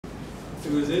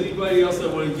If there's anybody else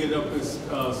that want to get up and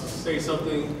say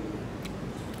something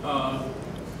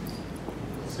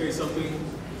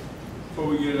before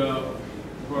we get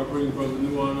before I bring Brother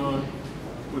Nuwan on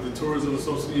with the Tourism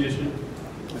Association.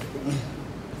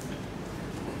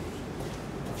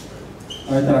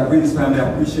 All right, greetings, family. I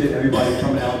appreciate everybody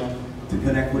coming out to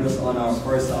connect with us on our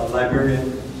first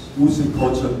Liberian Wushu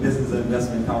Culture Business and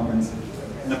Investment Conference.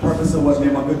 And the purpose of what me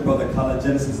and my good brother Kala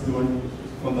Genesis is doing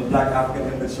from the Black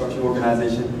African Infrastructure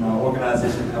Organization and our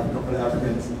organization, Africa for the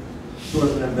Africans,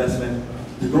 Tourism and Investment.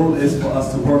 The goal is for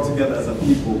us to work together as a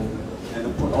people and to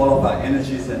put all of our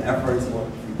energies and efforts,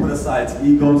 and put aside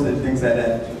egos and things like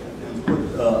that, and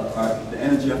put the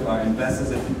energy of our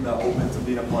investors and people that are open to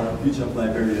being a part of the future of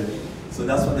Liberia. So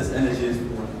that's what this energy is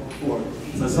for.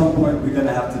 So at some point we're going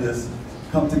to have to just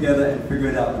come together and figure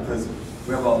it out, because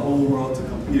we have a whole world to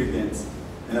compete against.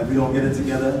 And if we don't get it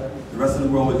together, the rest of the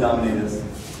world will dominate us.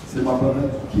 So my brother,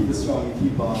 keep it strong and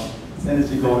keep this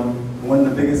energy going. And one of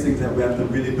the biggest things that we have to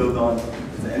really build on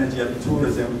is the energy of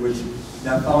tourism, which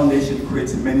that foundation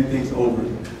creates many things over.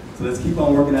 So let's keep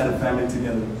on working at a family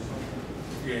together.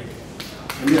 Yeah.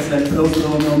 And yes, and for those who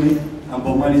don't know me, I'm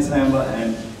Bomani Tyehimba,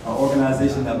 and our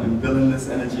organization has been building this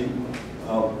energy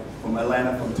from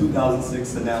Atlanta from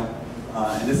 2006 to now.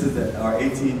 And this is our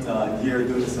 18th year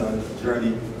doing this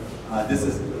journey. This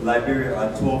is Liberia,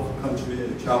 our 12th country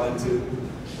to travel to.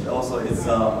 But also it's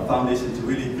a foundation to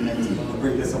really connect to the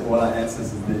greatness of what our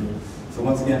ancestors did. So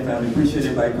once again, family, appreciate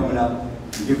everybody coming out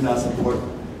and giving our support.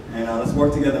 And let's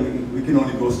work together. We can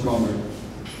only go stronger.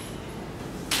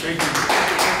 Thank you.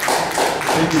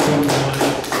 Thank you, Brother Bomani.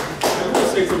 I want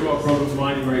to say something about Brother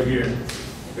Bomani right here.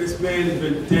 This man has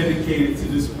been dedicated to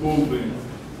this movement.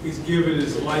 He's given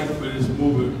his life for this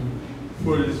movement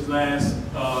for his last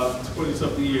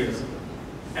 20-something years.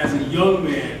 As a young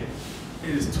man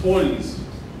in his 20s,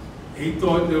 he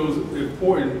thought it was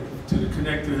important to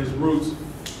connect to his roots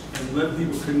and let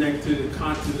people connect to the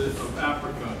continent of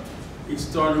Africa. He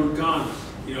started with Ghana.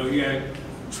 You know, he had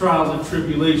trials and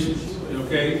tribulations,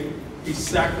 okay? He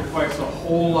sacrificed a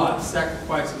whole lot,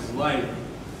 sacrificed his life,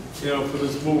 you know, for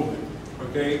this movement,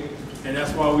 okay? And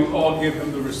that's why we all give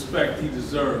him the respect he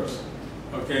deserves,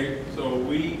 okay? So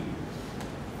we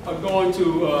are going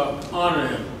to honor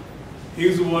him.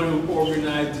 He's the one who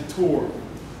organized the tour.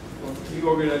 He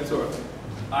organized the tour.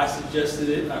 I suggested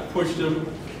it, I pushed him.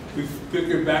 We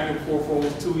bickered back and forth for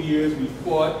almost 2 years. We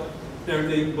fought,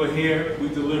 everything, but here we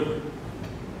delivered,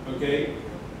 okay?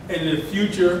 And in the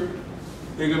future,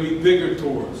 there are going to be bigger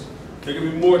tours. There are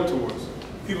going to be more tours.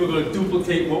 People are going to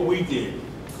duplicate what we did.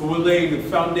 But we're laying the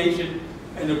foundation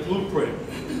and the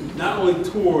blueprint. Not only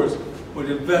tours, but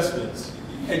investments,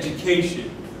 education,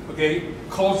 okay?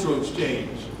 Cultural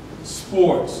exchange,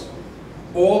 sports.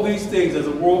 All these things, as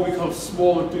the world becomes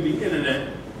smaller through the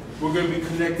internet, we're going to be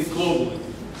connected globally.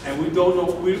 And we don't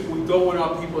want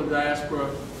our people in diaspora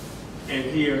and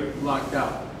here locked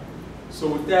out. So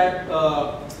with that,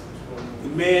 the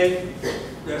man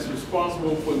that's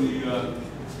responsible for the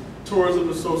Tourism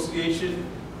Association,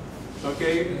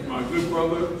 okay, my good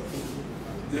brother,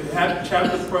 the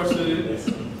chapter president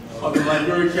of the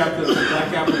Liberia chapter of the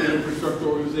Black African Infrastructure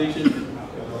Organization,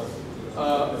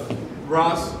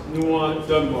 Ross Nuwan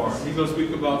Dunbar. He's going to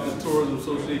speak about the Tourism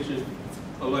Association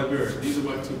of Liberia. These are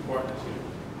my two partners here.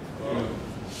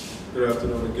 Good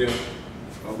afternoon again.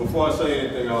 Before I say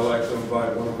anything, I'd like to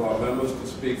invite one of our members to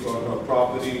speak on her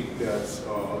property that's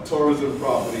a tourism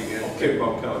property in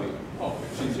Kimba County. Okay.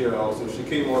 She's here also. She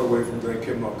came all the way from Great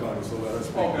Kimba County, so let her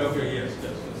speak. Okay, yes.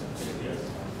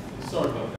 Sorry about that.